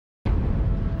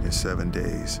In 7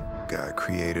 days, God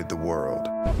created the world.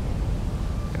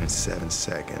 And in 7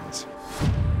 seconds,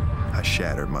 I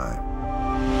shattered mine.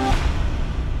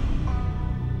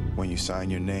 When you sign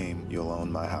your name, you'll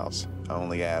own my house. I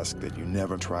only ask that you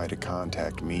never try to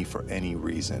contact me for any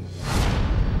reason.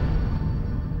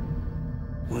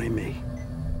 Why me?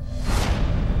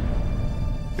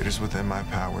 It is within my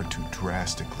power to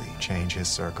drastically change his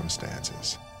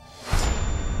circumstances.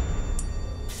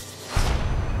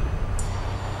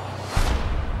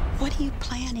 What are you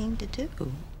planning to do?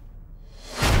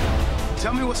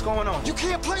 Tell me what's going on. You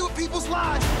can't play with people's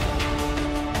lives.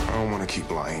 I don't want to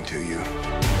keep lying to you.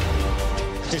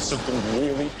 I did something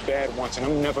really bad once, and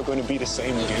I'm never going to be the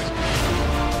same again.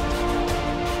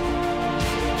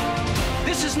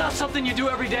 This is not something you do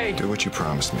every day. Do what you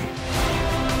promised me.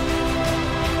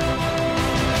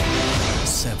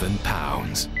 7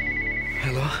 pounds.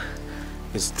 Hello?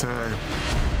 It's time.